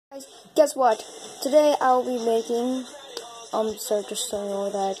Guys, guess what? Today I'll be making, so just so you know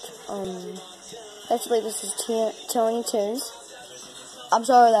that, actually this is Tony Tunes. I'm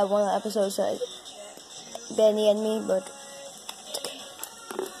sorry that one of the episodes said Benny and me, but it's okay.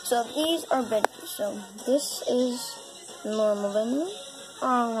 So these are bendys. So this is normal bendy.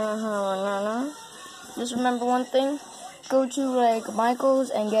 Just remember one thing, go to like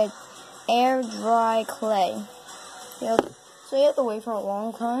Michael's and get air dry clay. So you have to wait for a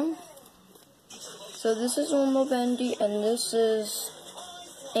long time. So this is normal bendy and this is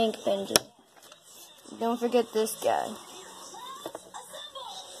ink bendy. Don't forget this guy.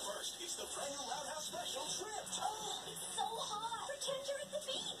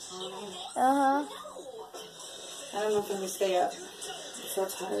 I don't know if I'm gonna stay up. I'm so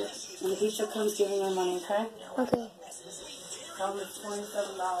tired. When the pizza comes, give me my money, okay? Okay. Tell me it's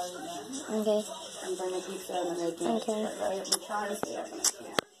 $27 in there. Okay. And bring the pizza and then they Okay. I'm trying to stay up and I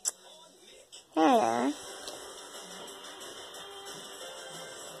can't. Yeah.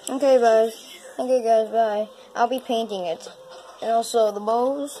 Okay guys, bye. I'll be painting it. And also the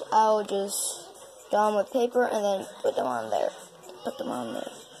bows, I'll just draw them with paper and then put them on there.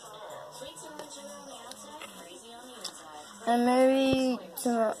 And maybe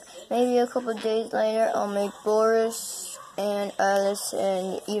a couple of days later, I'll make Boris and Alice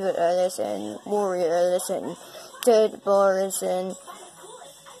and Eva Alice and Warrior Alice and Ted Boris and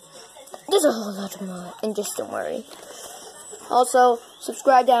there's a whole lot more. And just don't worry. Also,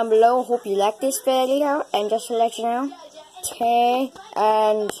 subscribe down below. Hope you like this video. And just to let you know,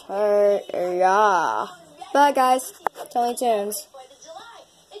 yeah. Bye guys. Tony Tunes.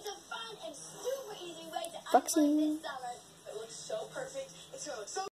 Foxy.